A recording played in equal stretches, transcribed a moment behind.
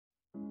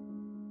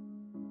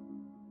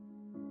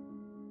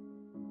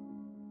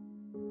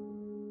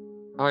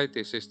Hi,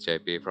 this is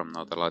JP from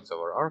Now the Lights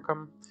Over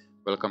Arkham.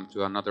 Welcome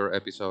to another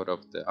episode of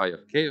the Eye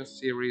of Chaos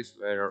series,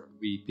 where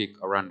we pick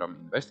a random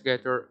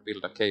investigator,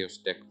 build a chaos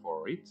deck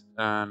for it,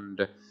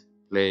 and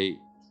play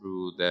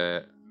through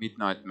the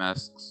Midnight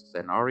Masks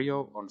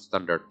scenario on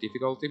standard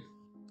difficulty.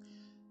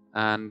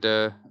 And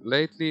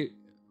lately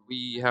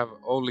we have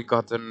only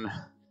gotten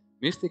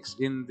mystics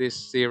in this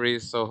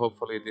series, so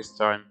hopefully this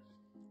time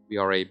we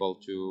are able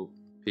to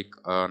pick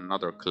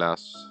another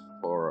class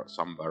for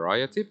some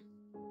variety.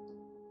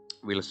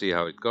 We'll see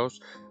how it goes.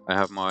 I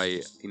have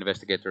my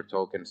investigator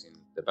tokens in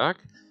the back,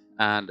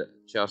 and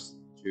just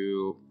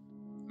to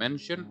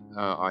mention,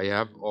 I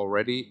have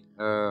already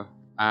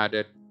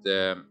added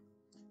the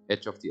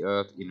Edge of the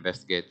Earth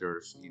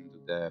investigators into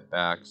the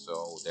bag,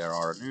 so there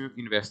are new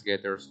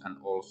investigators, and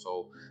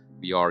also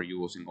we are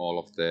using all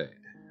of the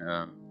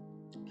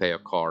player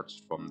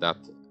cards from that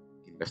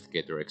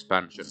investigator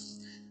expansion.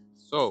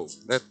 So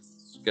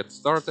let's get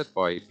started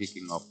by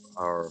picking up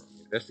our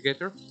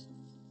investigator.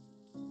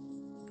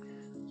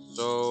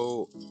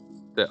 So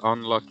the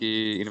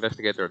unlucky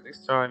investigator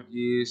this time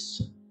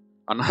is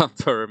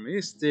another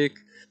mystic.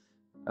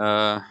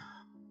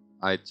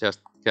 I just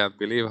can't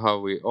believe how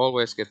we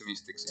always get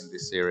mystics in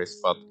this series,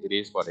 but it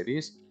is what it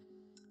is.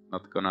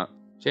 Not gonna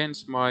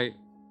change my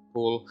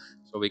pool.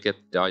 So we get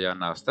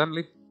Diana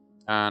Stanley,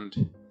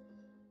 and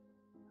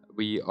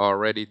we are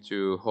ready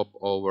to hop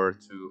over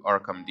to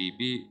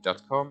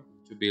Arkhamdb.com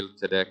to build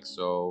the deck.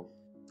 So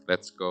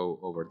let's go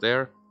over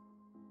there.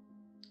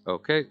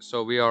 Okay,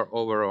 so we are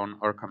over on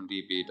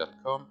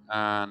Arkhamdb.com,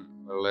 and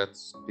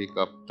let's pick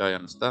up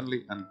Diana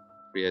Stanley and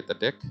create a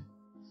deck.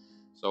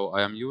 So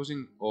I am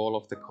using all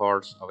of the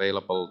cards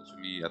available to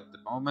me at the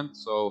moment,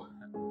 so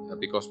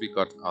because we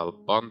got a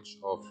bunch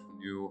of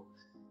new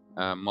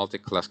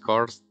multi-class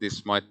cards,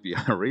 this might be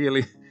a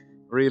really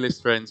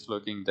strange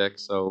looking deck,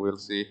 so we'll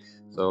see.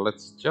 So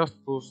let's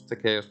just push the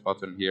chaos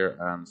button here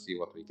and see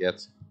what we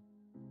get.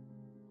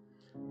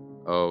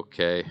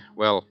 Okay,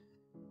 well,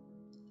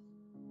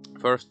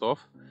 first off,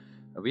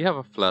 we have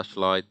a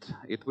flashlight.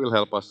 It will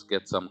help us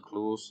get some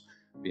clues.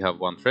 We have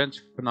one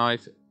French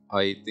knife.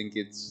 I think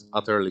it's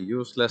utterly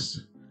useless.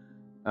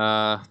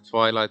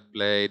 Twilight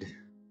Blade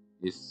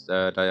is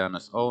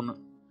Diana's own.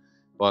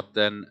 But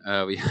then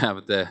we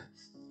have the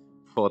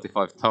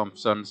 45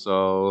 Thompson,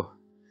 so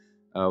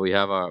we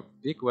have a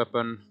big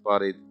weapon,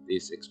 but it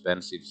is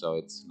expensive, so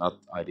it's not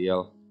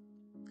ideal.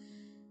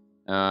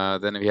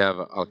 Then we have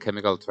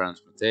alchemical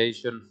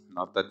transmutation,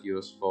 not that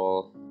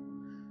useful.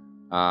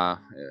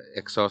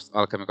 Exhaust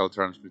alchemical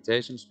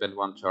transmutation, spend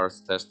 1 charge,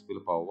 test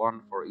willpower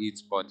 1. For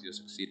each point you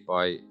succeed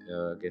by,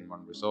 gain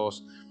 1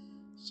 resource.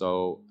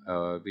 So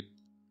with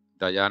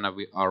Diana,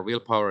 our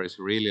willpower is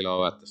really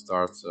low at the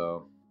start,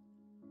 so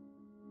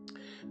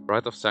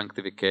Rite of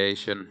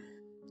Sanctification,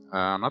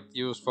 not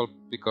useful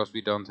because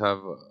we don't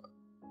have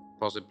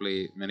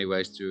possibly many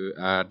ways to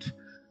add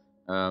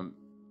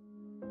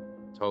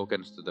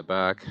tokens to the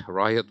back.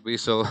 Riot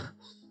Whistle,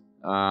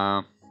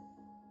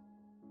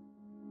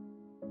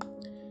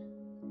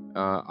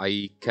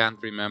 I can't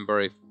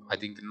remember if... I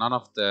think none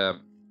of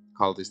the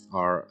cultists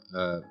are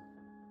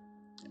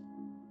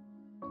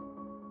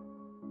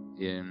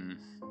in...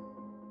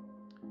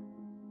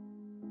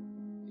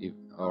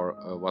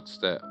 what's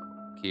the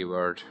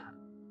keyword?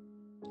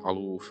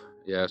 Aloof.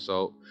 Yeah,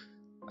 so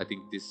I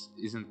think this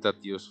isn't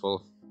that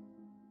useful.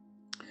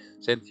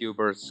 St.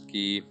 Hubert's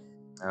Key.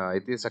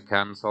 It is a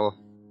cancel.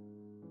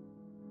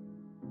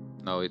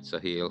 No, it's a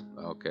heal.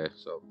 Okay,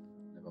 so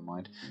never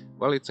mind.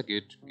 Well, it's a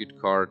good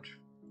card.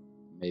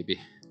 Maybe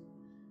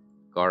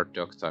guard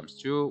dog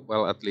 ×2.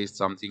 Well, at least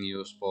something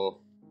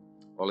useful.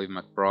 Olive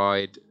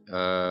McBride.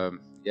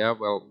 Yeah,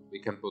 well, we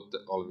can put the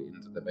Olive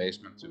into the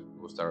basement to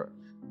boost our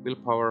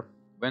willpower.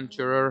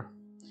 Venturer.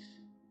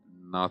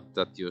 Not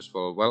that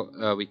useful.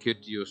 Well, we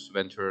could use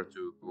Venturer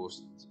to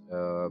boost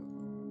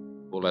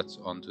bullets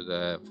onto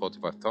the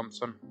 45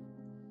 Thompson.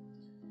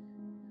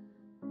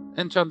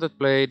 Enchanted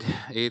Blade,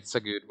 it's a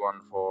good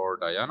one for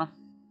Diana.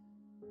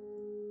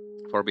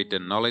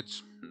 Forbidden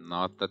Knowledge,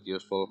 not that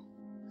useful.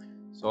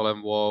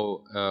 Solemn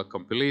Woe,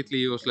 completely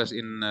useless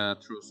in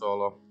True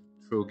Solo.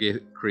 True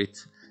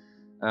Crit.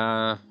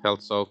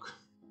 Health Soak,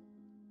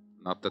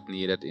 not that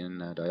needed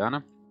in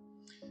Diana.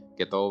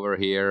 Get Over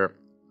here,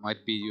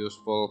 might be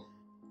useful.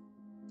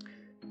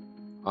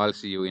 I'll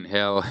see you in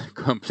hell,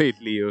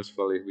 completely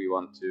useful if we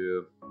want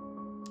to...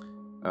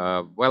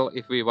 well,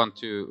 if we want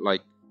to,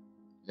 like...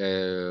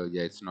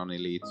 yeah, it's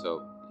non-elite,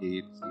 so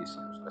it is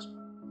useless.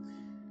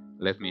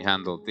 Let me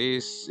handle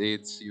this.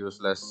 It's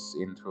useless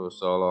in True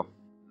Solo.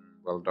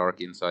 Well,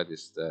 Dark Insight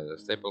is the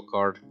staple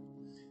card.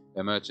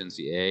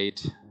 Emergency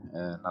Aid,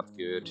 not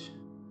good.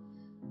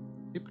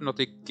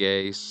 Hypnotic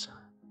Gaze,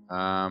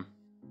 not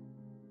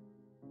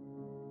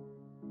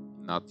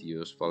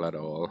useful at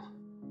all.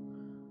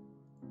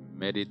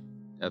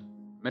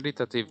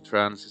 Meditative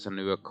Trance is a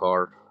newer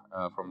card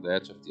from the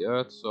Edge of the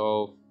Earth,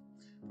 so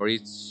for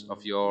each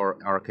of your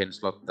arcane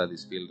slot that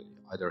is filled,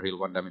 either heal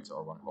 1 damage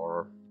or 1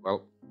 horror.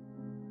 Well,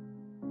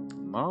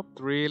 not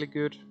really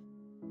good.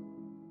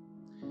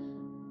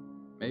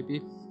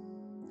 maybe.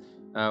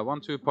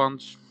 1-2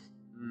 punch,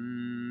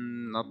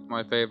 not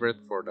my favorite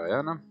for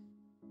Diana.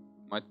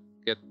 Might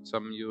get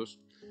some use.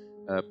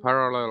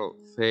 Parallel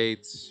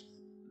fates.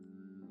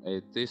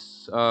 It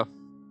is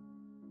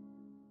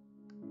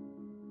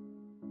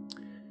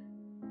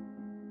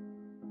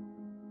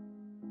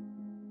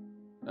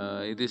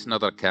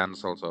not a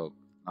cancel, so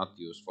not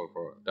useful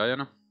for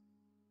Diana.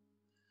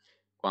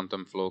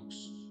 Quantum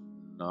flux,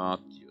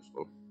 not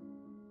useful.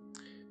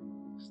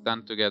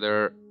 Stand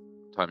together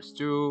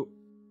 ×2.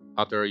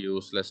 Utter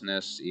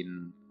uselessness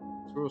in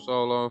true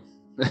solo.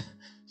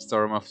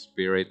 Storm of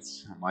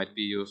Spirits might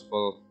be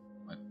useful,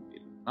 might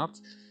be not.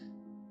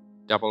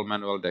 Double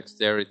manual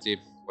dexterity.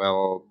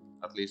 Well,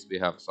 at least we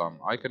have some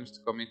icons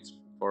to commit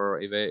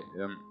for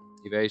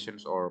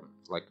evasions or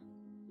like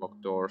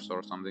locked doors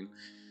or something.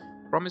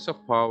 Promise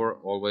of Power,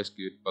 always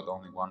good, but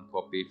only 1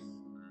 copy.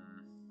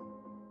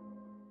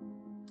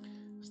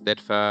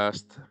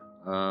 Steadfast,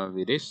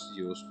 it is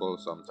useful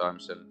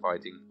sometimes in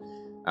fighting.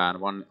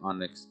 And 1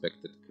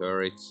 Unexpected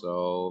Courage,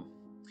 so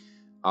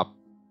a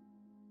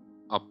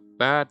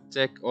bad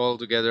deck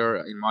altogether,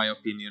 in my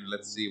opinion.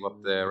 Let's see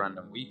what the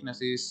random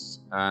weakness is,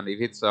 and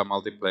if it's a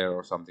multiplayer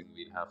or something,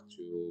 we'd have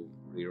to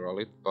reroll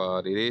it,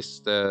 but it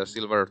is the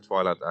Silver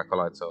Twilight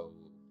Acolyte, so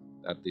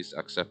that is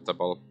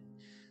acceptable.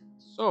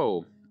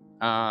 So,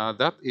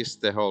 that is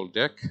the whole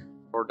deck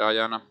for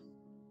Diana.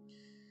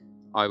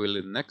 I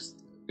will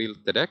next build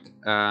the deck,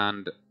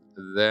 and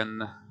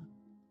then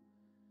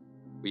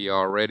we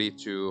are ready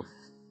to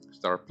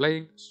start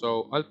playing.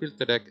 So I'll build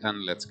the deck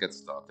and let's get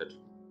started.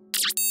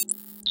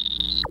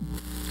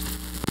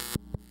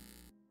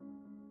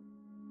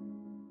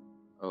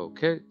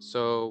 Okay,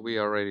 so we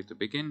are ready to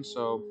begin.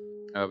 So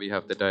we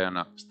have the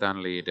Diana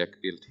Stanley deck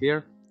built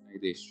here.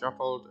 It is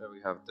shuffled. We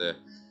have the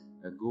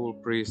Ghoul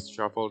Priest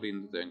shuffled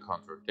into the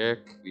encounter deck.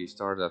 We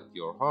start at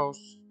your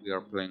house. We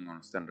are playing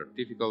on standard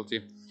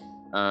difficulty.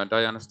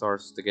 Diana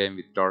starts the game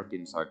with Dark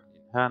Insight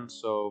in hand,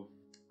 so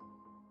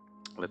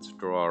let's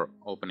draw our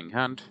opening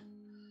hand.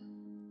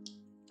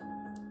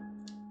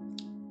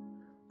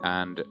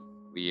 And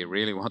we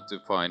really want to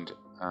find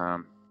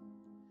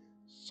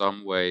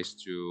some ways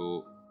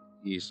to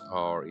ease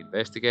our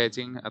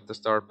investigating at the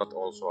start, but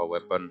also a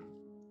weapon.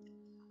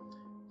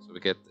 So we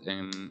get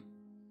an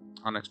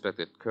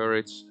Unexpected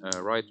Courage,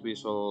 Right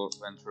Visual,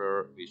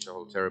 Venturer, we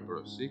shuffle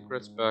Terrible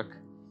Secrets back,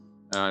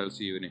 I'll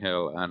See You in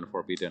Hell, and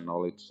Forbidden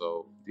Knowledge,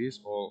 so these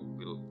all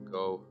will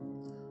go.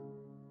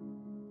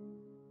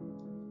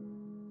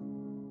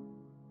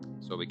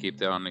 So we keep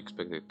the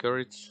Unexpected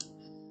Courage,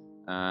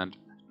 and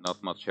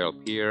not much help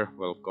here.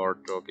 Well,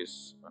 Guard Dog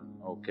is an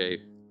okay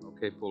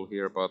pull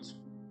here, but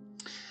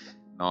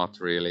not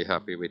really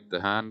happy with the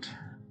hand.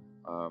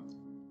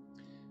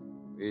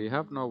 We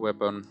have no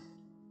weapon,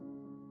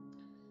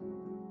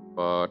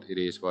 but it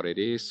is what it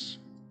is.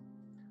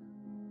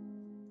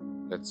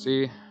 Let's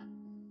see.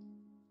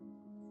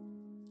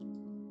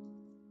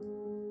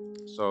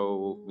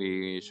 So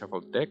we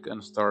shuffle deck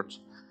and start.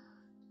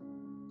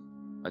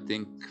 I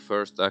think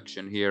first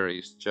action here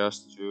is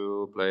just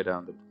to play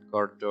down the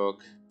Guard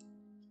Dog.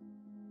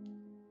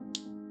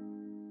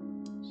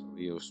 So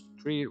we use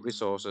 3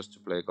 resources to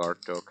play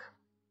Guard Dog.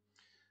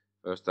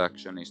 First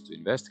action is to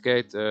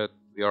investigate.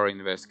 We are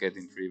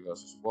investigating 3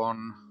 versus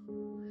 1.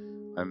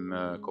 I'm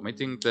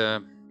committing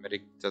the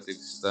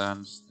meditative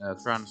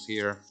trance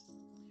here.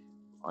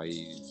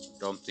 I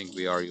don't think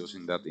we are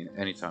using that in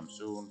anytime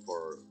soon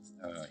for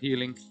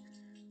healing.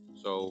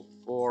 So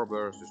 4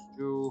 versus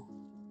 2.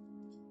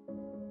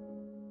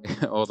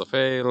 Auto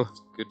fail.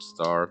 Good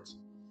start.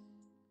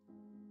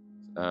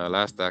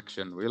 Last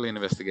action, we'll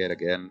investigate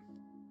again.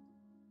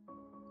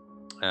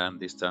 And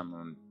this time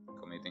I'm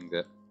committing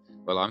the...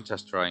 Well, I'm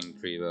just trying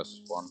 3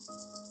 versus 1.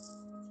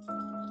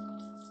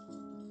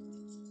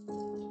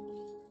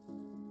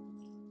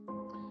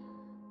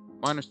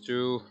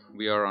 -2,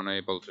 we are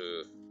unable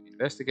to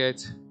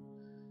investigate.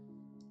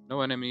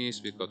 No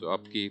enemies, we go to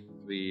upkeep,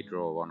 we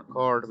draw 1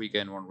 card, we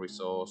gain 1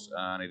 resource,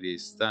 and it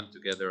is Stand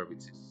Together,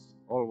 which is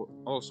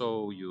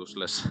also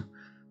useless,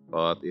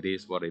 but it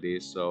is what it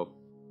is, so...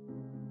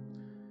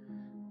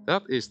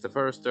 That is the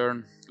first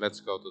turn.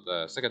 Let's go to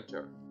the second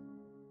turn.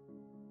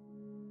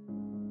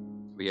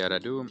 We add a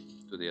Doom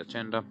to the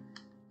agenda.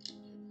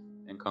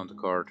 Encounter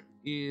card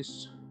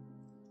is...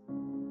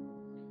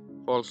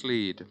 False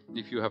Lead.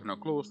 If you have no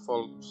clues,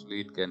 False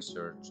Lead can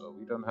search, so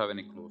we don't have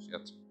any clues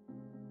yet.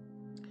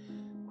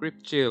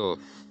 Grip Chill.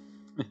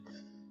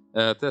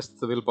 Test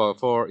the willpower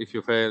 4. If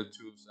you fail,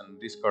 choose and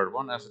discard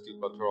 1 asset you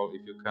control.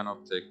 If you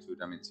cannot, take 2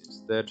 damage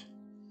instead.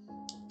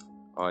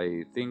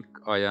 I think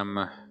I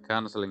am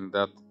cancelling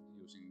that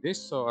using this,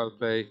 so I'll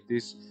play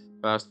this.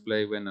 Fast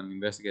play: when an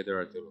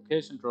investigator at your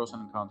location draws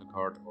an encounter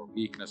card or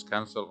weakness,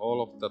 cancel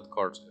all of that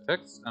card's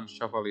effects and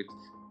shuffle it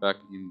back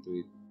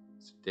into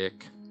its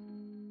deck.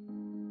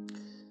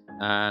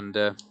 And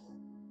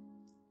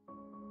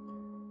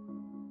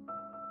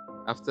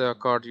after a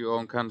card you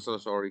own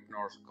cancels or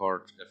ignores a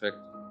card effect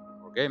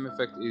or game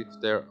effect, if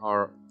there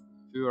are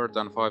fewer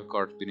than 5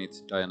 cards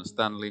beneath Diana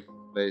Stanley,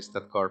 place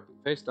that card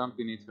face down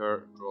beneath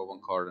her, draw 1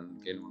 card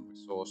and gain 1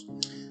 resource.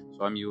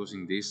 So I'm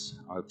using this.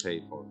 I'll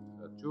pay for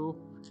 2.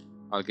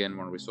 I'll gain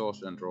 1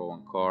 resource and draw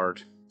 1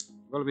 card.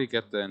 Well, we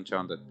get the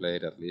enchanted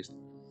blade at least.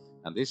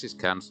 And this is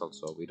cancelled,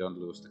 so we don't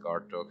lose the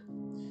guard dog.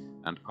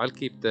 And I'll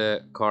keep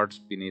the cards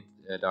beneath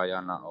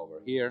Diana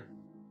over here.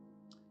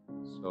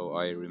 So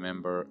I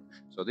remember.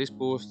 So this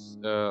boosts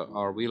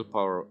our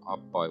willpower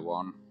up by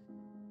 1.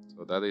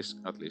 So that is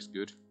at least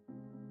good.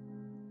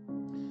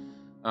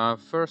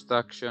 First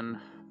action,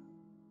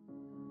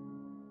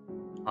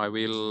 I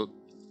will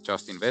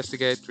just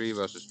investigate 3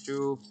 versus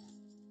 2.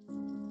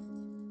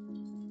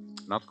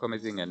 Not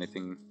committing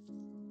anything.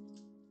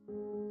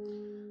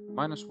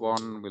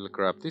 -1 will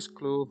grab this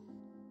clue.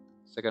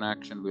 Second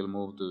action will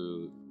move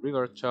to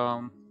River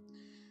Town.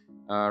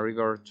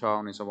 River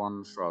Town is a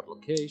 1 shroud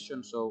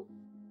location, so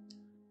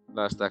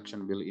last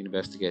action will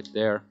investigate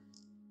there.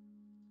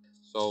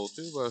 So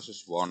 2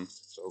 versus 1.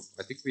 So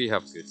I think we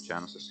have good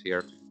chances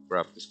here to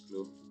grab this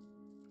clue.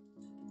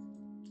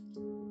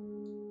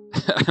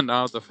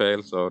 Now to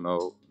fail, so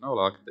no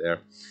luck there.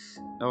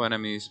 No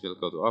enemies will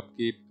go to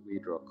upkeep. We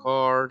draw a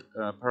card,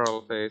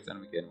 Parallel Fate, and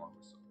we gain 1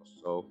 resource.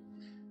 So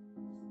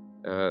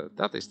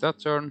that is that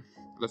turn.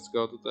 Let's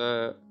go to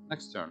the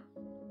next turn.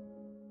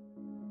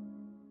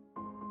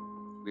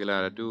 We'll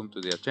add a Doom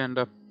to the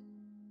agenda.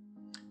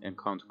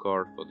 Encounter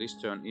card for this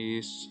turn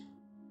is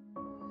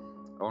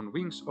on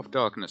Wings of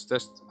Darkness.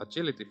 Test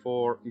agility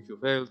 4. If you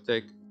fail,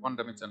 take 1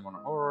 damage and 1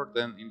 horror.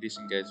 Then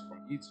disengage from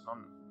each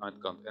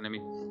non-night count enemy.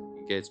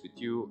 Engage with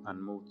you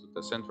and move to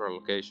the central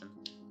location.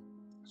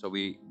 So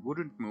we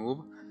wouldn't move.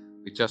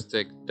 We just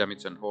take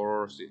damage and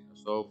horror.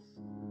 So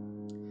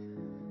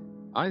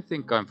I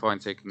think I'm fine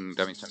taking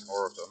damage and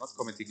horror. So not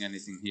committing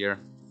anything here.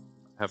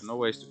 I have no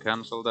ways to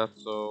cancel that.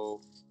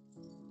 So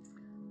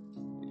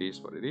it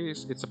is what it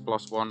is. It's a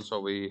 +1, so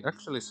we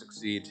actually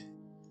succeed.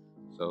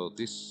 So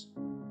this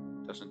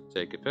doesn't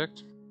take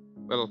effect.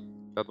 Well,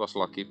 that was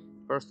lucky.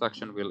 First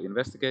action will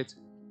investigate.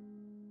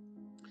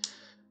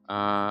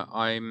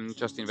 I'm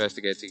just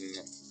investigating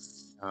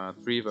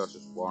 3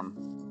 versus 1.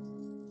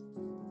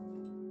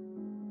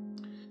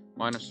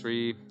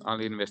 -3, I'll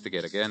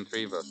investigate again,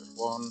 3 versus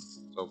 1.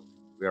 So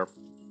we are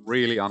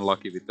really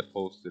unlucky with the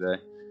polls today.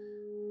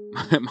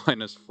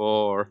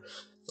 -4.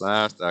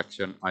 Last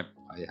action, I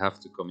have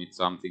to commit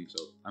something, so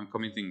I'm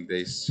committing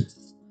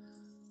this.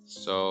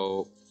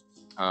 So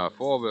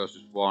 4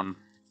 versus 1.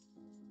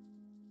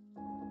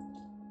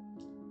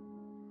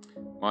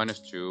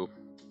 -2.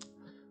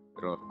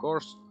 But of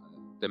course,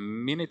 the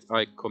minute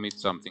I commit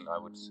something, I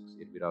would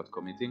succeed without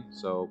committing.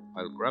 So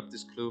I'll grab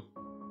this clue.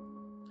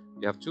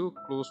 We have 2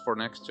 clues for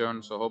next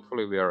turn, so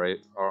hopefully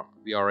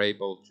we are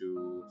able to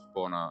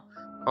spawn a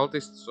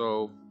cultist.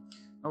 So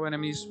no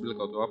enemies will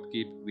go to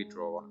upkeep. We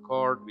draw 1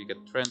 card. We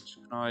get trench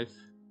knife.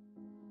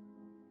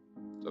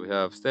 So we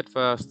have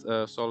steadfast,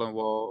 solemn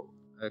vow,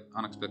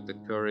 unexpected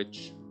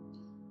courage,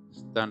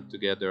 stand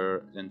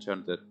together,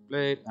 enchanted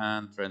blade,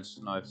 and trench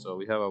knife. So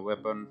we have a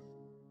weapon,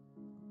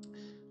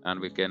 and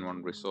we gain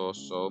 1 resource.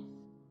 So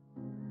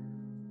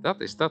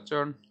that is that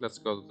turn. Let's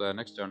go to the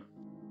next turn.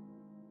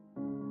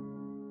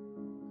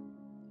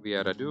 We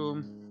add a Doom.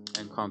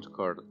 Encounter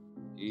card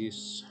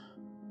is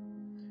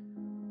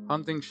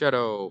Hunting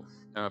Shadow.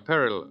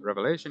 Peril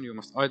Revelation. You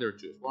must either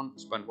choose 1,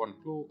 spend 1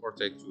 clue, or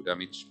take 2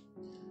 damage.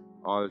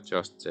 I'll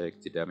just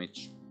take the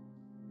damage.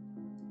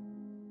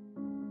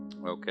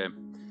 Okay.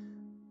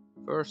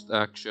 First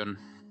action,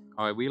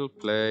 I will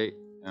play.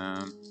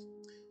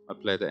 I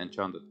play the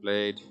Enchanted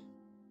Blade.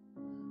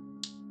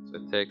 So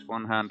it takes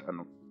 1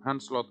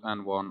 hand slot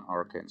and 1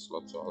 arcane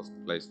slot. So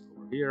I'll place it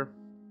over here.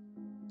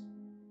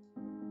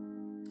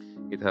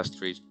 It has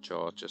 3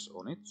 charges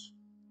on it.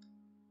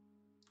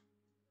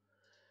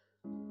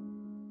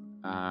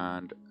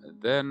 And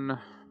then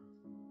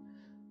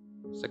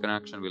second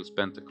action will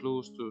spend the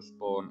clues to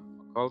spawn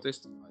a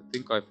cultist. I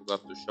think I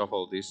forgot to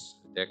shuffle this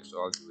deck,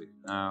 so I'll do it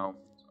now.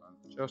 So I'm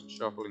just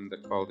shuffling the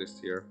cultist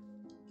here.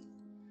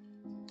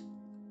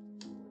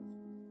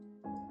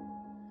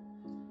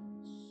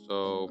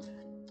 So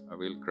I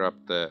will grab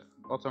the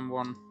bottom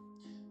one.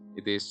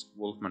 It is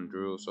Wolfman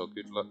Drew, so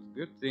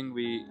good thing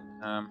we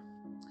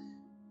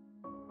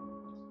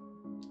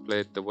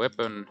played the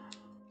weapon,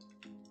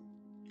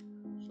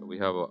 so we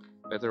have a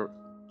better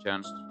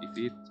chance to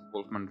defeat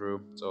Wolfman Drew.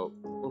 So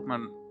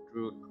Wolfman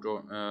Drew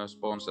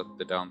spawns at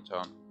the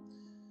downtown.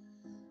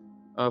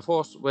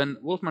 Force, when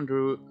Wolfman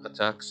Drew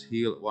attacks,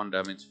 heal 1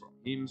 damage from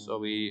him, so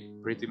we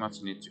pretty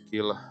much need to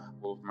kill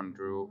Wolfman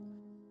Drew.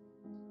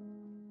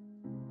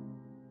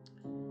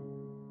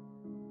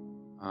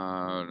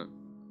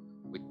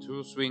 With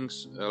 2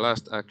 swings,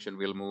 last action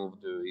will move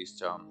to East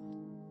Town.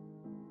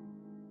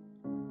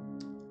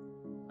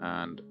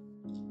 And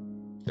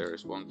there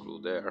is 1 clue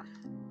there.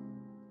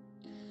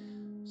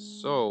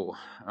 So,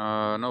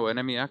 no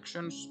enemy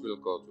actions, we'll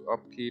go to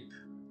upkeep,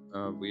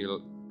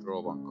 we'll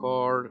draw 1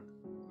 card,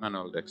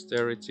 manual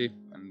dexterity,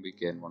 and we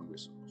gain 1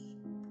 resource.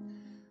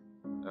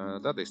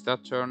 That is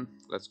that turn,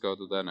 let's go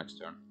to the next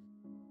turn.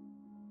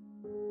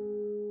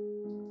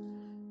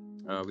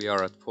 We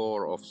are at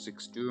 4 of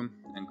 6 doom.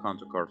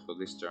 Encounter card for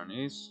this turn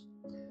is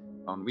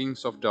on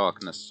Wings of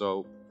Darkness,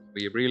 so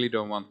we really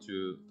don't want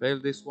to fail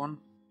this one.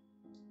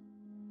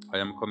 I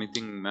am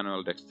committing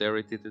manual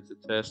dexterity to the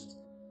test,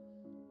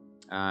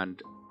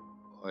 and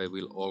I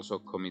will also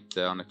commit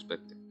the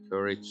unexpected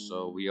courage,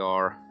 so we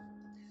are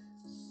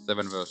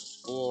 7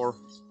 versus 4.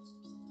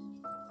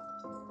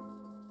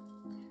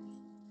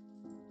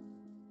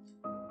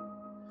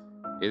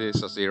 It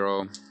is a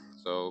 0,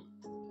 so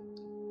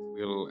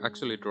we'll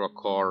actually draw a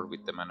card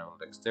with the manual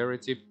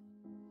dexterity.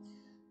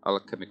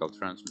 Alchemical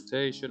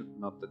transmutation,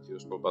 not that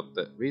useful, but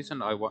the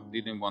reason I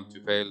didn't want to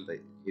fail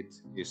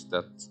it is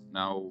that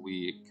now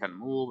we can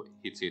move,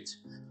 hit it.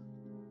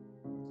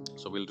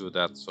 So we'll do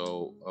that.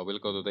 So we'll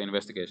go to the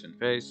investigation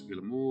phase,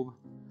 we'll move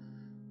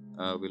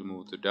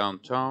to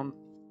downtown.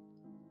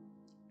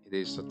 It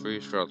is a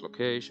 3-shroud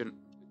location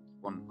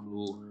with 1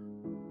 clue.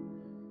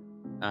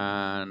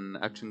 And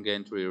action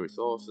gain 3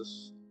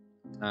 resources.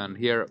 And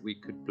here we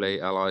could play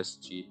allies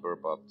cheaper,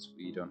 but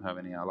we don't have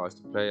any allies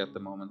to play at the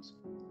moment.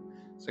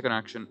 Second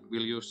action,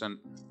 we'll use a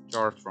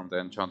charge from the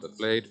enchanted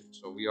blade.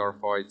 So we are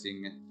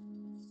fighting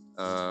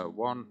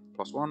 1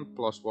 plus 1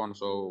 plus 1,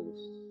 so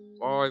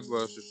 5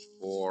 versus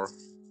 4.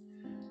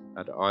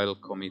 And I'll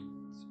commit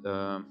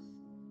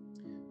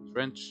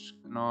French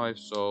knife,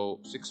 so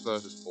 6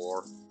 versus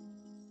 4.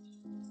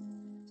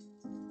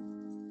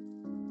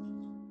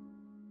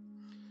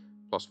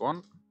 Plus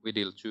 1, we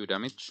deal 2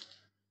 damage.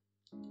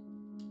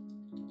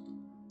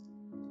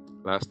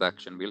 Last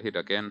action will hit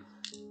again.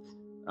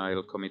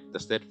 I'll commit the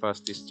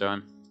steadfast this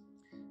time.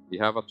 We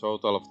have a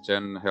total of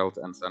 10 health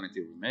and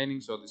sanity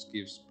remaining, so this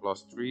gives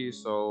plus 3,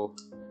 so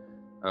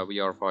we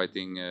are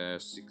fighting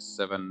 6,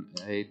 7,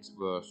 8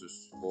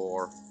 versus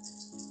 4.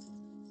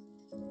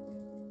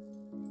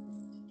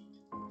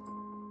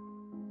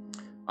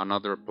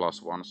 Another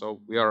plus 1, so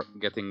we are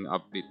getting a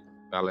bit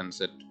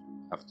balanced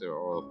after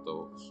all of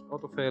those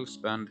auto fails,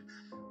 and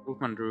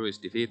Wolfman Drew is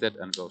defeated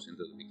and goes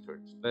into the victory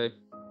display.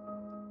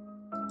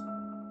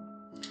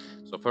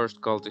 So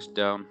first cultist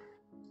down,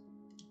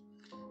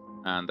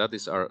 and that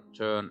is our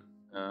turn.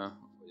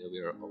 We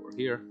are over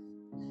here.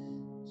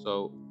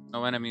 So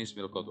no enemies,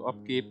 we'll go to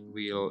upkeep,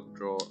 we'll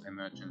draw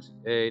emergency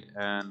aid,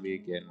 and we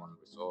gain 1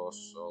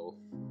 resource. So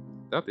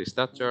that is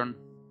that turn.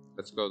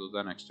 Let's go to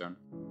the next turn.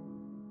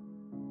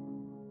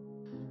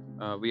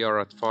 We are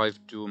at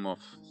 5 doom of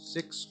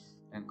 6.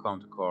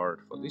 Encounter card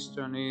for this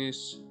turn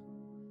is...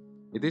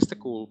 It is the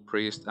Ghoul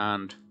Priest,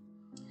 and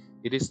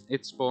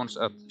it spawns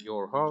at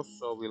your house,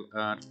 so we'll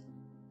add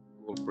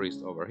Ghoul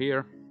Priest over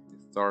here.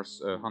 It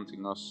starts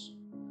hunting us.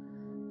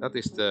 That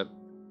is the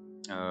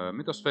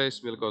Mythos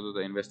phase. We'll go to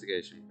the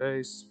investigation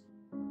phase.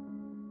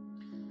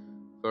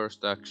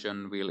 First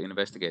action, we'll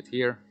investigate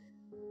here.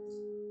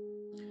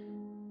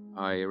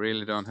 I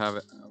really don't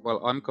have...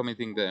 Well, I'm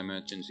committing the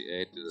emergency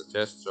aid to the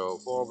test, so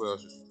 4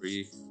 versus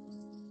 3.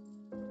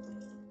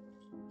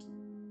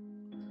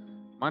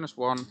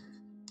 -1,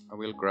 I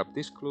will grab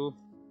this clue.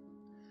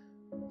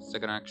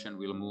 Second action,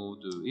 we'll move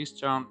to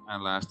Easttown,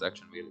 and last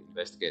action, we'll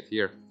investigate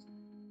here.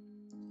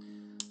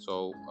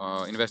 So,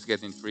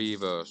 investigating 3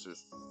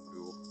 versus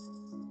 2.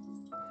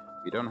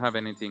 We don't have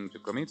anything to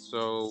commit,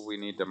 so we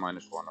need a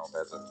 -1 or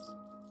better.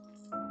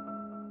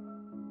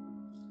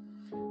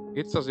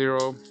 It's a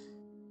 0.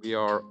 We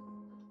are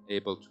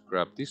able to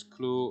grab this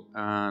clue,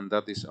 and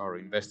that is our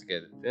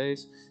investigated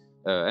phase.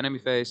 Enemy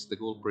phase, the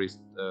Ghoul Priest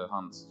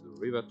hunts to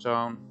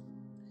Rivertown.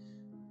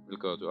 We'll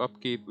go to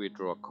upkeep, we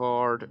draw a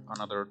card,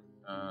 another,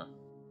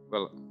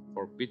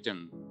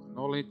 forbidden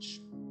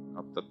knowledge,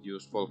 not that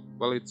useful.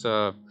 Well, it's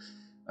a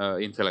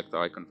intellect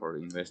icon for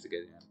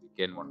investigating, and we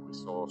gain 1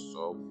 resource,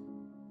 so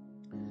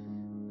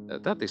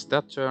that is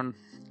that turn.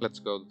 Let's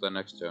go to the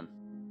next turn.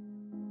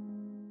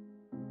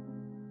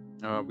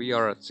 We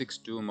are at 6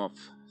 doom of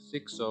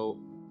 6, so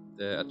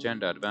the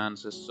agenda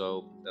advances,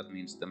 so that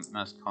means the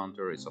masked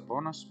hunter is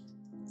upon us.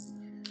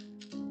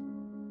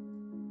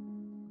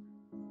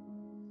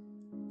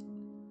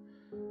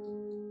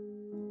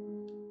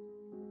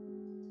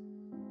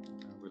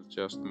 I will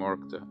just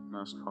mark the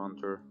masked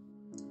hunter.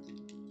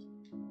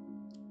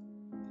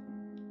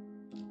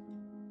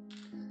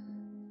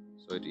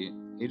 So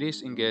it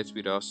is engaged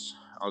with us.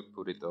 I'll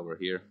put it over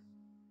here.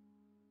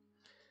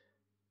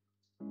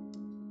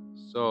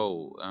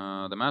 So,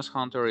 the Masked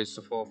Hunter is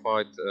a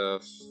 4-fight,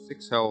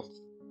 6 health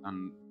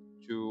and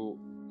 2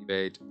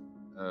 evade.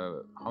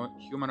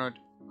 Humanoid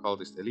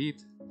Cultist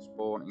Elite,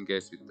 spawn,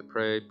 engaged with the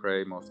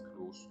prey, most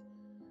clues.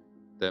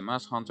 The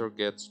Masked Hunter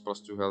gets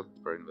 +2 health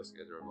per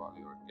investigator. While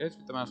you're engaged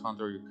with the Masked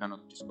Hunter, you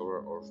cannot discover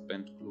or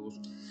spend clues.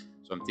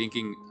 So I'm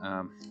thinking,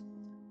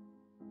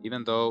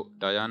 even though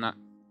Diana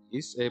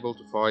is able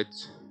to fight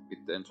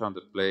with the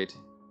Enchanted Blade,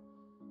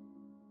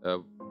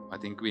 I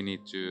think we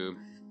need to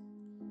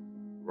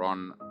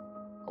run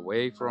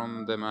away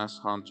from the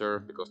Masked Hunter,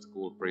 because the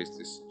Ghoul Priest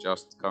is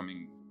just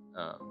coming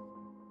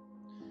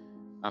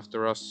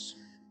after us.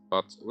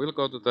 But we'll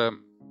go to the...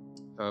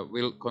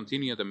 we'll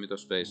continue the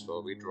Mythos phase,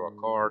 so we draw a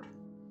card.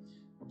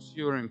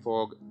 Obscuring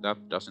Fog,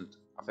 that doesn't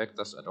affect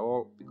us at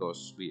all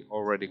because we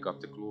already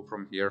got the clue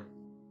from here.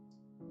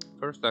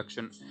 First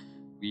action,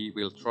 we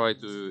will try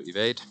to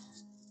evade.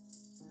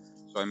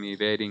 So I'm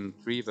evading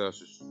 3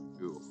 versus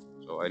 2.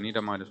 So I need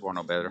a -1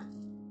 or better.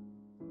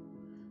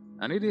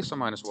 And it is a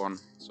 -1,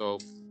 so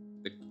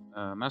the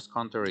mask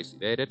hunter is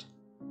evaded.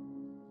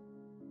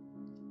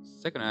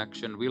 Second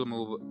action, we'll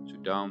move to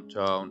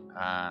downtown,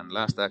 and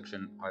last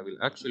action, I will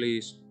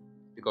actually,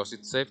 because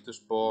it's safe to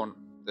spawn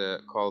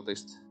the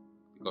cultist,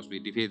 because we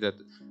defeated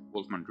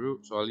Wolfman Drew,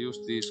 so I'll use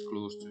these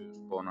clues to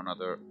spawn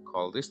another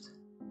cultist.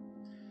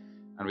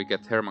 And we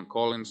get Herman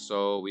Collins,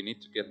 so we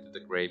need to get to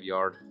the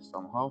graveyard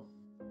somehow.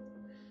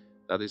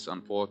 That is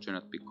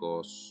unfortunate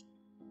because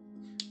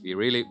we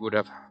really would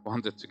have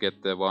wanted to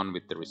get the one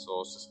with the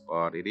resources,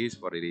 but it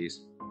is what it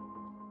is.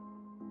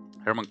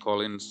 Herman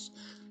Collins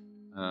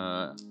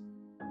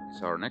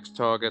is our next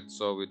target,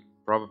 so we'd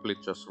probably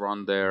just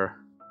run there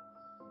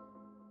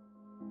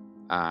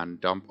and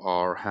dump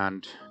our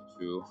hand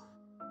to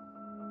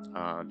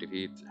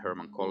defeat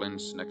Herman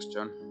Collins next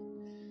turn.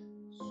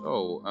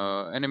 So,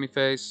 enemy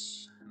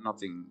phase,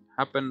 nothing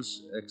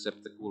happens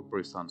except the Cool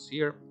Priest hunts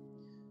here.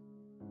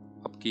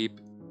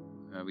 Upkeep,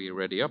 we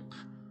ready up.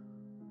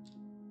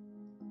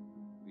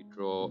 We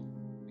draw,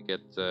 we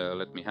get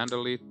let me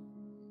handle it.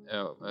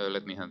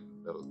 Let me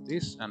handle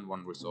this and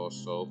 1 resource,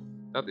 so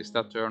that is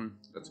that turn.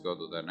 Let's go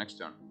to the next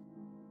turn.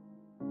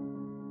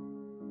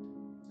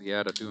 We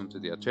add a tune to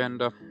the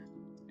agenda.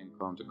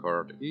 Encounter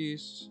card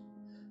is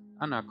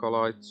an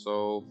acolyte,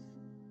 so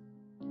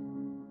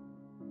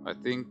I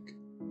think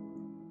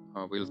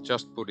we'll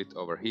just put it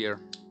over here.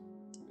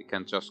 We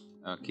can just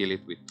kill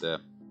it with the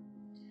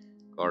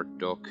guard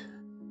dog.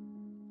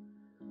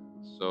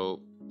 So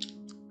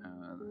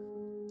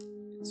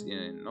it's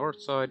in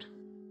north side.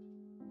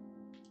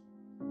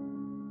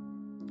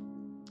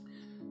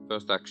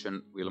 First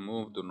action, we'll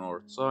move to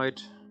north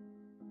side.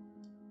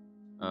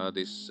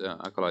 This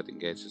acolyte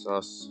engages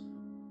us.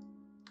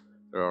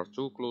 There are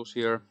 2 clues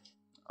here.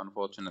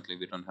 Unfortunately,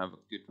 we don't have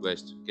good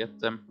ways to get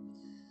them.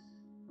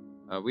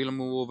 We'll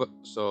move,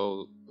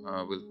 so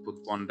we'll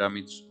put 1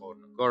 damage on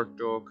the guard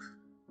dog.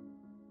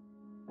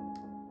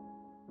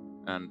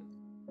 And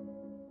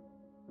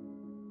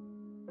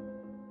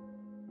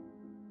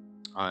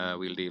I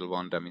will deal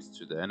 1 damage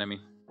to the enemy.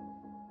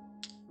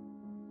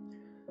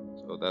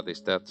 So that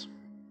is that.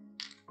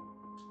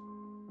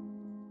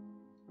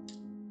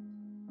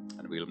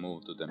 And we'll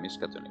move to the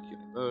Miskatonic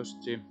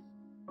University.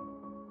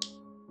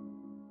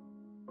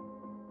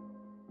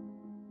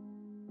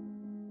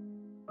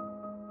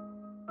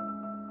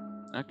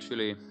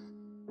 Actually,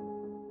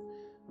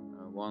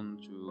 1,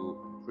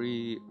 2,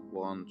 3,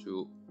 1,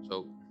 2.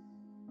 So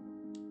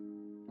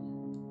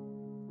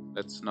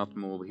let's not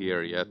move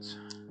here yet.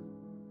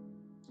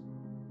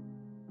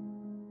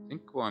 I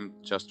think I'm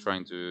just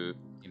trying to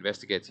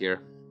investigate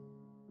here.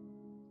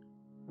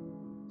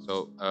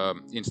 So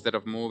instead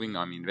of moving,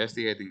 I'm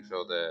investigating,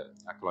 so the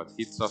acolyte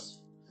hits us.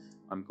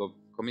 I'm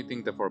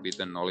committing the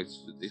forbidden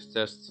knowledge to this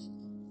test.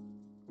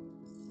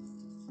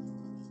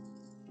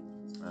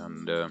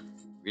 And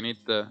we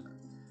need a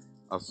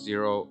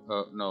 0,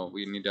 no,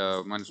 we need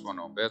a -1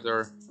 or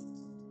better.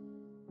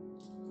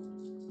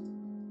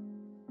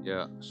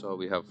 Yeah, so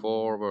we have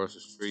 4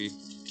 versus 3.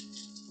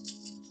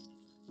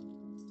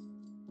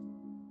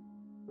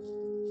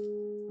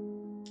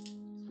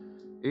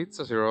 It's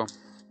a 0.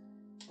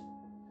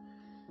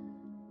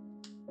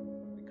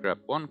 We grab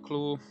 1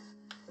 clue.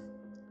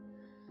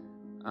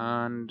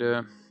 And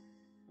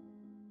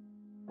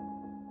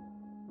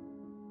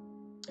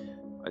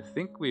I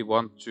think we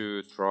want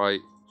to try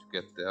to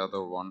get the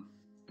other one.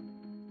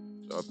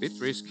 So a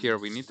bit risk here,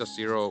 we need a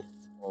 0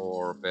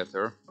 or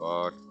better,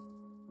 but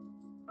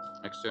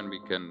next turn we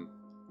can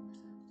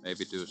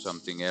maybe do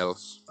something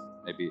else.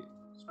 Maybe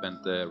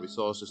spend the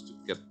resources to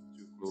get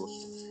 2 clues.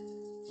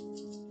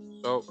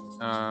 So,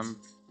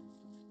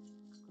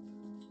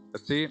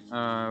 let's see,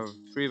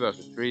 3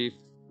 versus 3.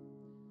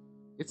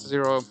 It's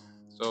 0,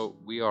 so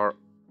we are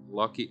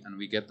lucky and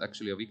we get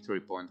actually a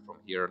victory point from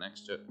here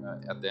next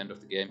at the end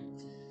of the game.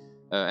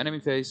 Enemy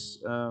phase,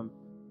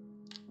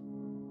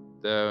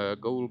 the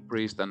Gold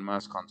Priest and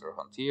Mask Hunter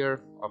hunt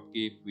here.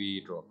 Upkeep,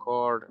 we draw a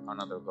card,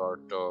 another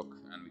guard dog,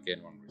 and we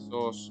gain 1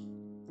 resource.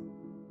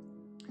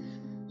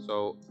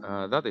 So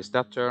that is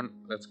that turn.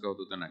 Let's go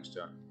to the next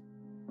turn.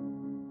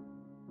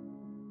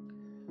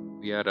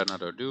 We add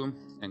another Doom.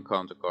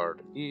 Encounter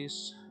card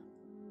is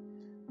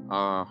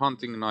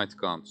Hunting Night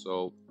Count.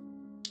 So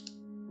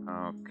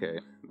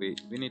okay, we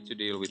need to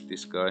deal with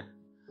this guy. I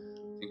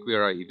think we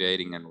are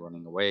evading and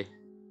running away.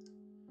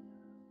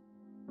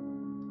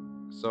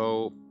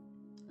 So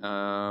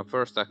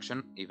first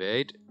action,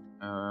 evade,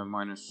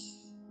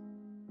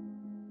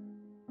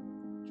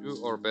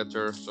 -2 or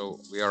better. So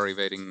we are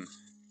evading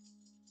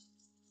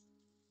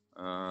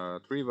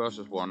 3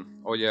 versus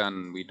 1. Oh yeah,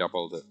 and we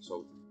doubled it.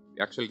 So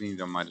we actually need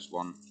a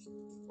 -1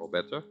 or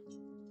better.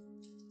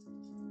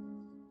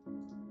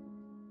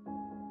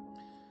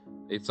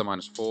 It's a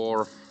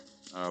 -4.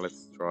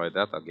 Let's try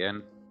that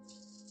again.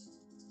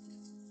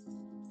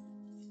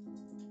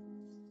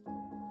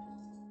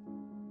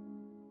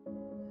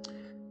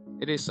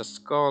 It is a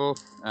skull,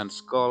 and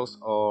skulls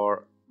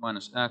are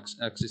 -X.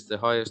 X is the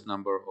highest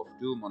number of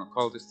doom on a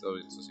cultist, so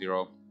it's a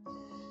 0.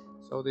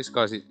 So this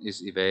guy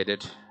is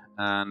evaded,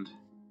 and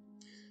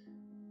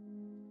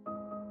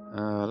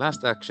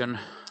last action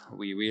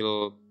we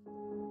will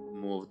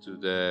move to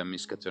the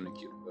Miskatonic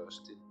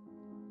University.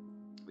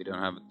 We don't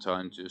have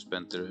time to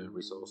spend the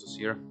resources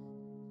here.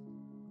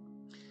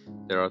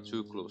 There are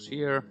 2 clues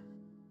here,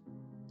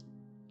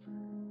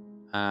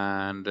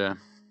 and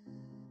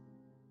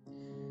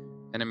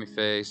enemy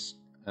phase,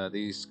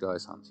 these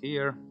guys hunt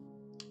here.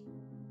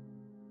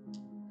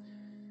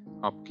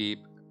 Upkeep,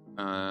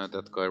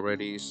 that guy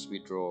readies, we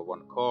draw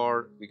 1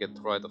 card, we get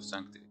Rite of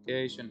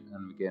Sanctification,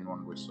 and we gain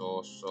 1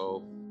 resource.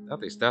 So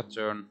that is that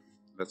turn.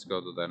 Let's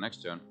go to the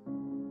next turn.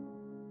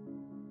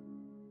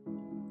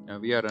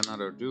 We add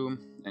another Doom.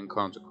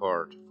 Encounter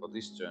card for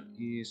this turn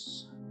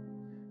is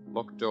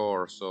Locked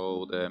Door.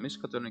 So the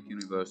Miskatonic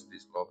University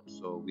is locked,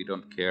 so we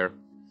don't care.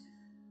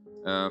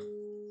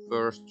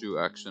 First 2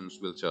 actions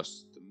will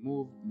just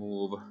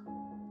move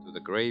to the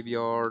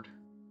graveyard.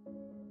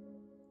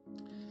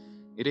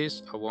 It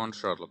is a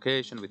 1-shot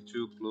location with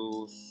 2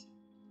 clues.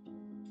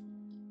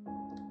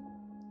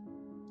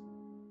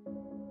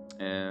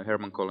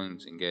 Herman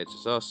Collins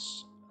engages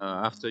us.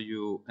 After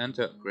you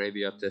enter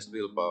graveyard, test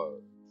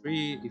willpower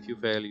 3. If you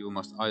fail, you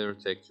must either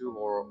take 2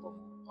 more or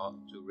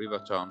to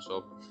Rivertown.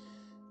 So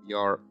we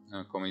are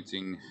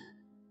committing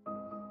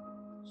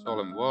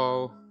Solemn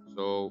Vow.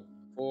 So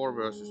 4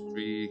 versus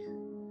 3.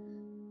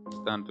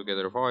 Stand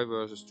together 5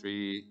 versus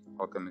 3.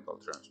 Alchemical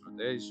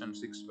Transmutation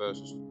 6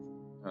 versus.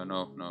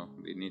 No,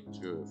 we need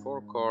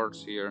 4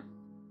 cards here.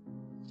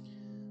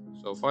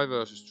 So 5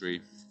 versus 3.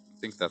 I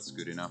think that's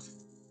good enough.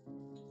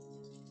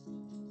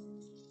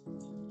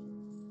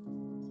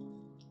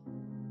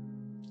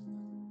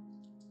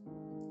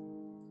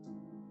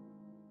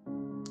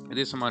 It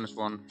is a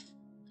 -1,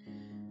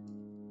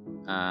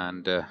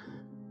 and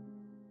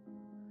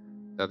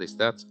that is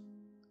that.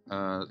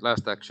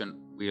 Last action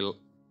will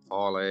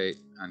parlay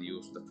and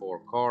use the 4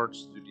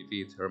 cards to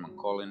defeat Herman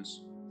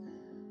Collins.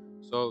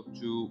 So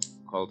 2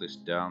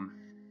 cultists down,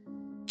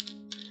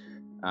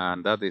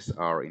 and that is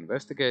our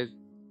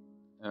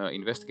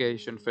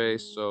investigation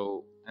phase.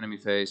 So enemy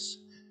phase,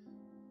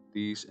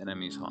 these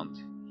enemies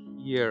hunt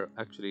here.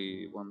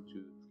 Actually, 1,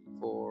 2, 3,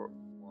 4.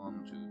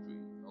 1, 2, 3.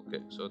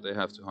 Okay, so they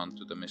have to hunt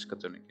to the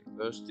Miskatonic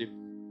University.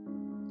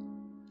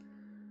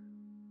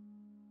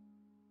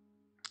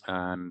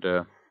 And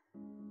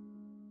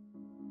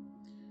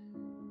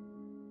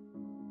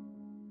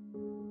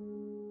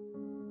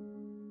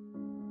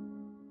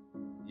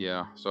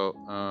yeah, so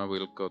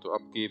we'll go to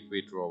upkeep,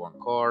 we draw 1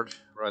 card,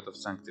 Rite of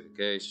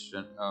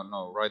Sanctification,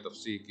 Rite of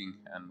Seeking,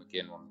 and we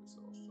gain 1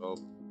 resource. So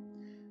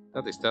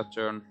that is that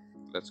turn.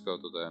 Let's go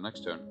to the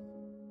next turn.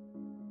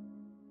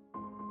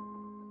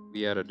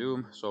 We add a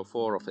Doom, so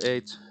 4 of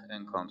 8.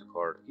 Encounter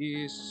card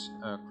is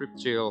Crypt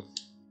Chill.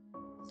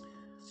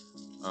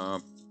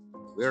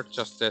 We're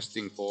just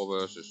testing 2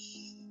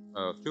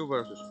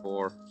 versus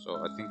 4, so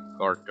I think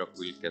Guard Dog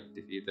will get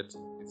defeated.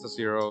 It's a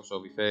 0, so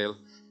we fail,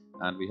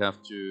 and we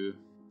have to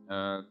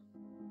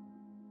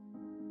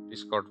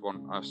discard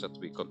 1 asset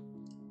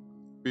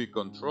we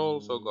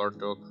control. So Guard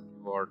Dog,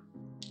 you are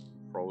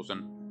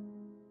frozen.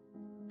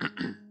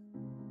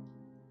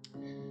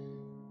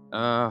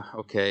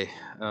 Okay,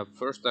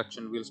 first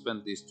action we'll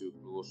spend these 2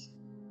 clues.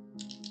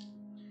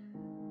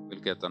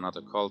 We'll get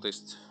another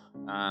cultist,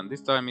 and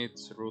this time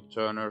it's Root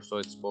Turner, so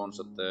it spawns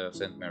at the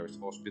St. Mary's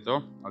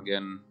Hospital.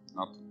 Again,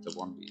 not the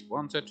one we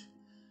wanted,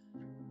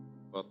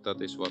 but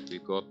that is what we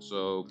got.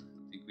 So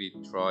I think we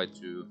try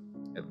to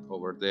head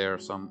over there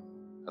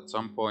at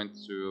some point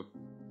to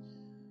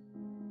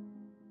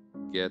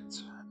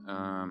get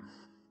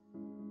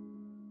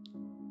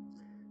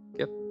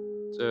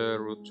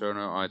Root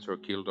Turner either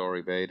killed or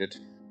evaded.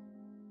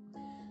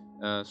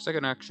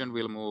 Second action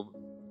we'll move.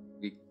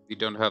 We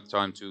don't have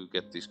time to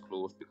get these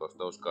clues because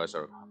those guys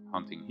are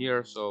hunting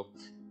here, so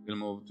we'll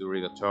move to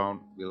River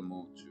Town, we'll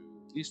move to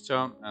East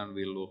Town, and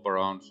we'll loop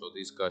around, so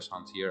these guys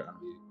hunt here and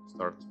we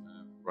start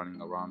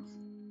running around.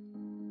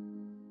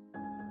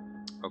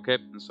 Okay,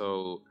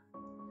 so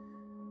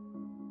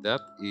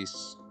that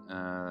is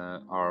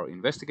our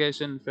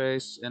investigation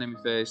phase, enemy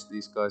phase.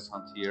 These guys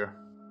hunt here.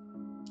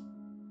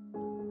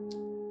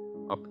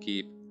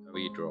 Upkeep,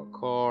 we draw a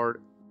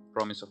card,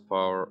 Promise of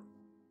Power,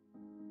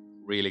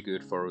 really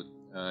good for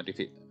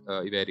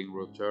evading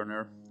Root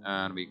Turner,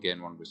 and we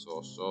gain 1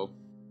 resource. So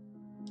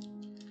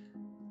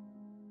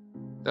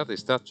that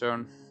is that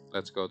turn.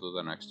 Let's go to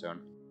the next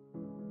turn.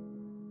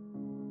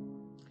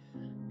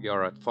 We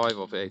are at 5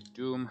 of 8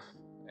 Doom.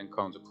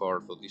 Encounter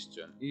card for this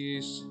turn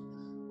is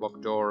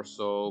Locked Door,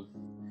 so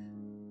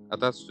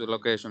attached to the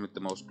location with the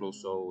most clues,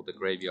 so the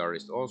graveyard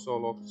is also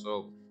locked.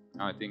 So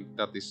I think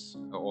that is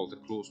all the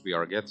clues we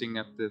are getting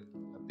at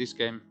this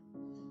game.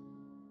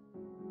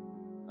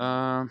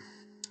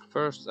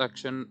 First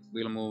action,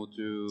 we'll move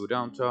to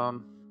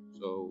downtown.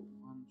 So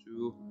 1,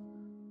 2,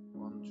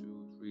 1,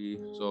 2, 3.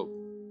 So,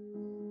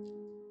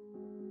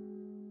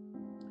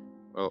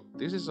 well,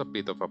 this is a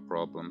bit of a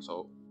problem.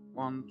 So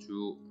 1,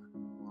 2,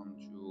 1,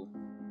 2.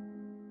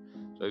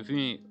 So if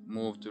we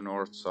move to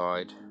north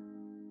side,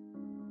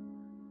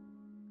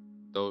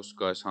 those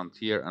guys hunt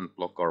here and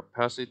block our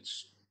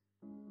passage.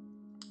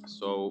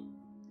 So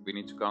we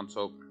need to count.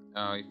 So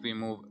if we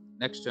move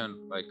next turn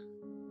like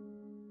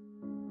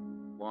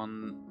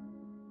 1,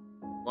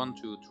 1,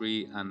 2,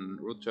 3, and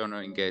root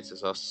turner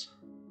engages us,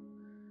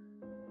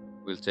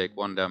 we'll take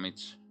 1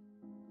 damage.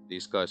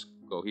 These guys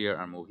go here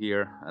and move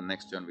here, and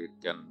next turn we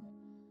can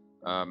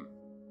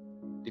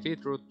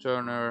defeat root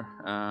turner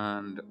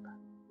and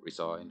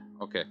resign.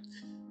 Okay,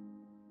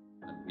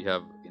 and we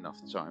have enough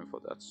time for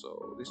that.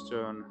 So this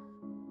turn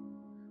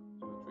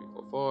 2, 3,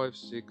 4, 5,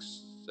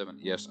 6, 7.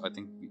 Yes, I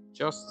think we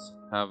just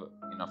have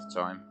enough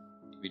time.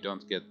 We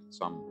don't get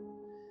some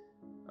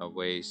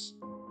ways,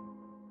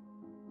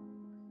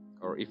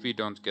 or if we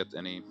don't get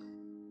any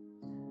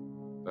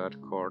bad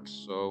cards.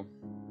 So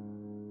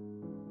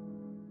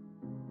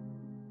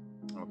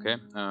okay,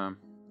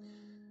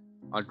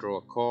 I'll draw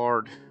a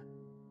card.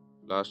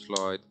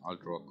 Flashlight, I'll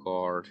draw a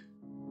card.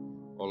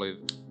 Olive,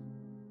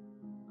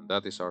 and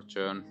that is our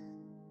turn.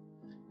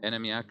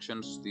 Enemy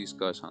actions, these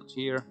guys hunt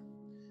here,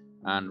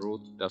 and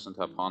root doesn't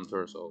have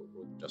hunter, so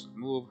root doesn't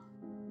move.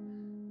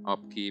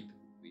 Upkeep,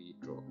 we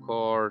draw a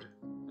card,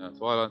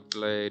 Twilight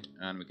Blade,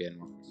 and we gain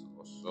 1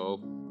 resource. So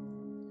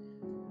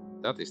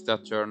that is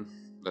that turn.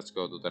 Let's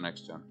go to the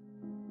next turn.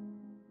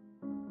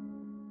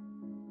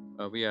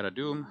 We had a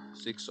Doom,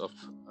 6 of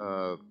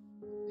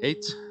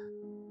 8.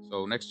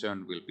 So next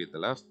turn will be the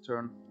last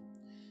turn.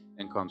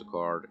 Encounter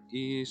card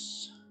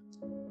is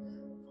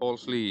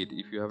False Lead.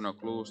 If you have no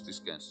clues, this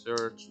can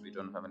search. We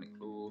don't have any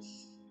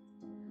clues.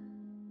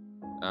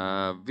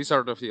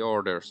 Wizard of the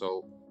Order.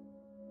 So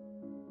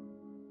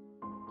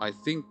I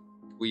think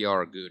we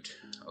are good.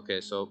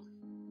 Okay, so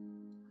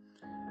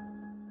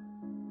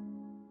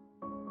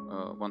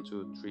 1,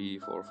 2, 3,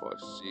 4, 5,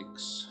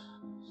 6,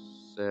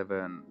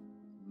 7.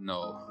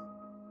 No.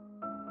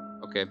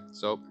 Okay,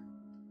 so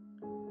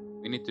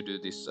we need to do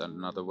this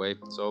another way.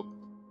 So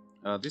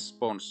this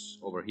spawns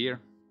over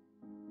here,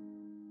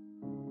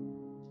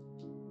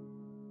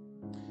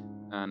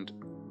 and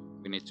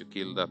we need to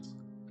kill that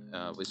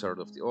Wizard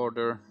of the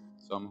Order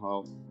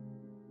somehow.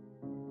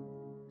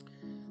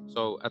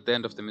 So at the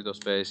end of the middle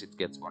space it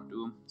gets 1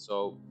 Doom.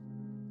 So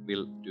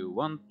we'll do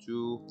 1,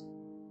 2,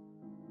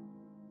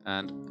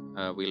 and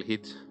we'll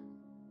hit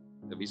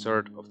the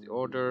Wizard of the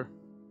Order.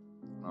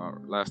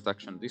 Our last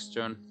action this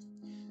turn.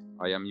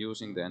 I am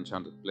using the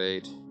Enchanted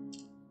Blade.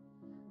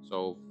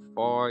 So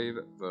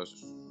 5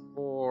 versus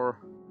 4,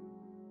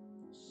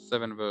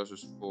 7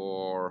 versus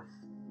 4.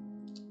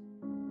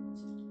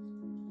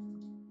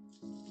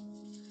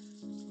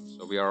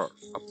 So we are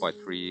up by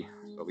 3.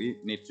 So we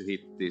need to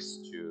hit this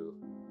to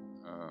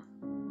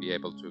be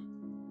able to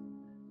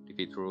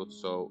defeat root.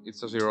 So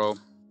it's a 0.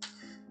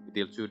 We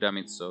deal 2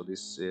 damage. So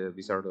this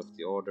Wizard of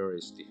the Order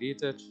is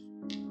defeated.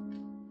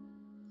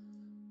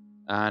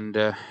 And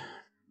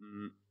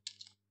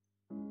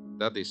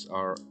that is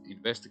our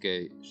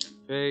investigation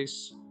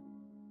phase.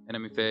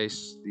 Enemy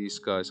phase. These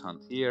guys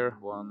hunt here.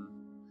 1,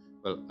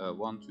 2,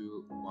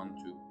 1,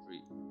 2,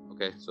 3.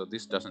 Okay, so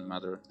this doesn't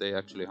matter. They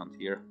actually hunt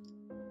here.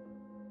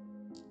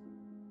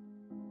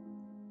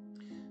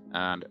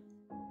 And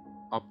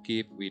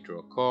upkeep, we draw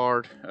a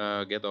card.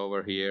 Get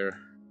over here.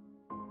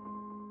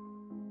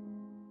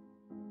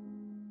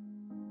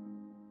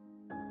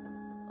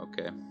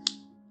 Okay,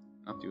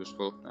 not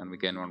useful, and we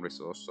gain 1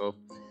 resource. So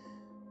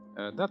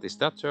that is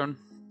that turn.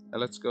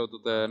 Let's go to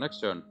the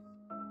next turn.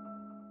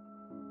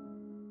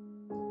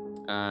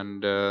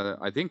 And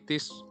I think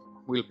this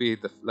will be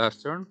the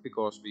last turn,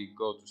 because we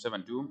go to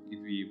 7 Doom.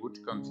 If we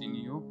would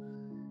continue,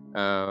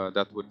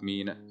 that would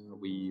mean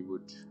we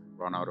would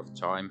run out of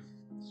time.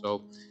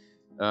 So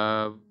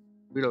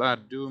we'll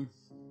add Doom.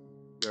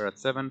 We're at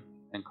 7.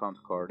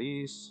 Encounter card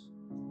is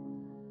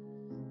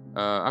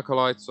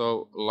Acolyte,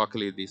 so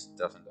luckily this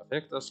doesn't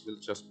affect us. We'll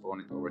just spawn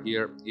it over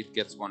here. It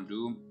gets 1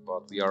 Doom,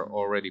 but we are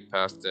already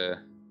past the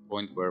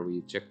point where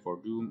we check for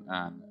Doom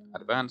and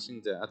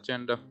advancing the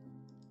agenda.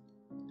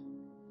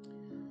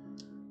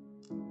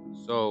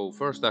 So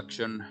first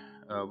action,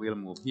 we'll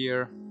move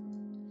here.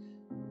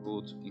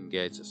 Root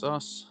engages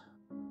us.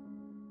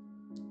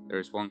 There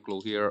is 1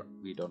 clue here,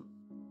 we don't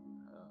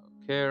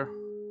care.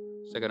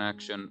 Second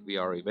action, we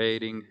are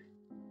evading.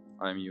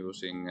 I'm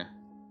using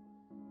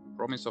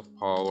Promise of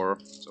Power,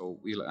 so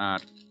we'll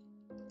add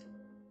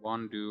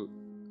 1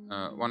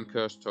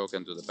 curse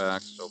token to the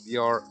back. So we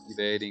are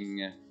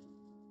evading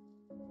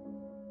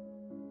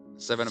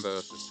 7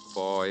 versus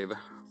 5.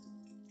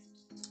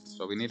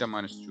 So we need a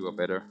 -2 or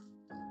better.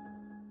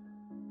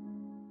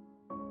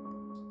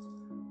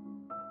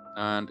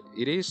 And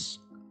it is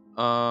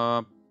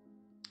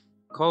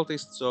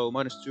cultist, so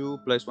 -2,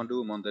 place 1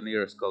 Doom on the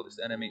nearest cultist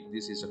enemy.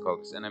 This is a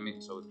cultist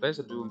enemy, so we place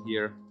a Doom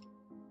here.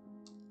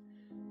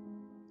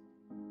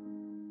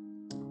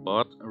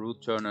 But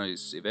Root Turner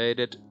is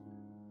evaded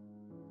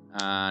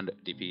and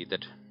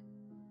defeated.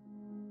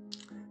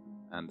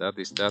 And that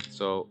is that.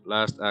 So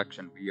last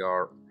action, we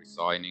are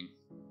resigning.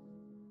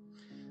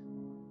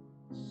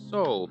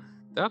 So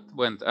that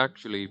went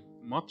actually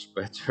much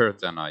better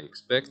than I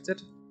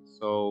expected.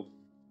 So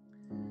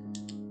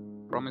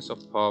Promise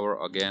of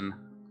Power again,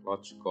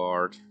 clutch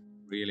card,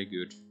 really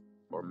good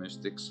for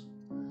Mystics.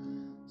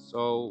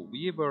 So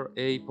we were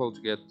able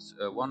to get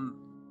one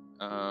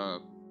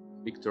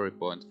victory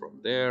point from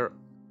there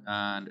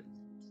and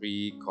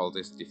 3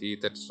 cultists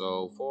defeated,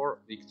 so 4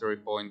 victory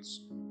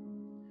points,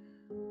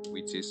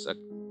 which is a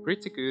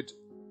pretty good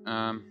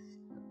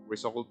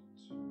result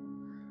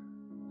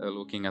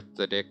looking at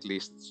the deck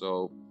list.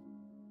 So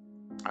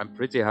I'm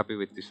pretty happy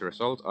with this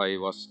result. I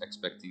was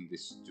expecting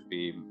this to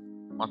be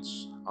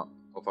much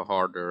of a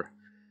harder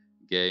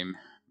game,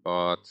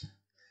 but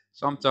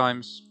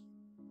sometimes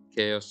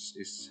chaos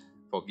is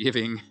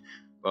forgiving.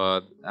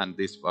 And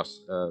this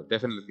was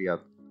definitely a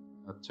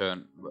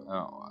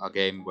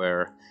game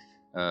where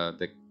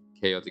the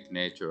chaotic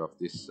nature of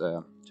this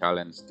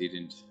challenge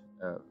didn't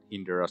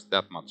hinder us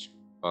that much.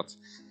 But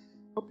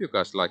hope you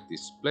guys like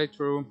this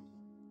playthrough.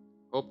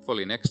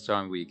 Hopefully next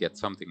time we get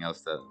something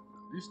else than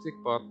Mystic,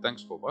 but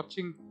thanks for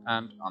watching,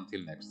 and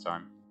until next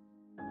time.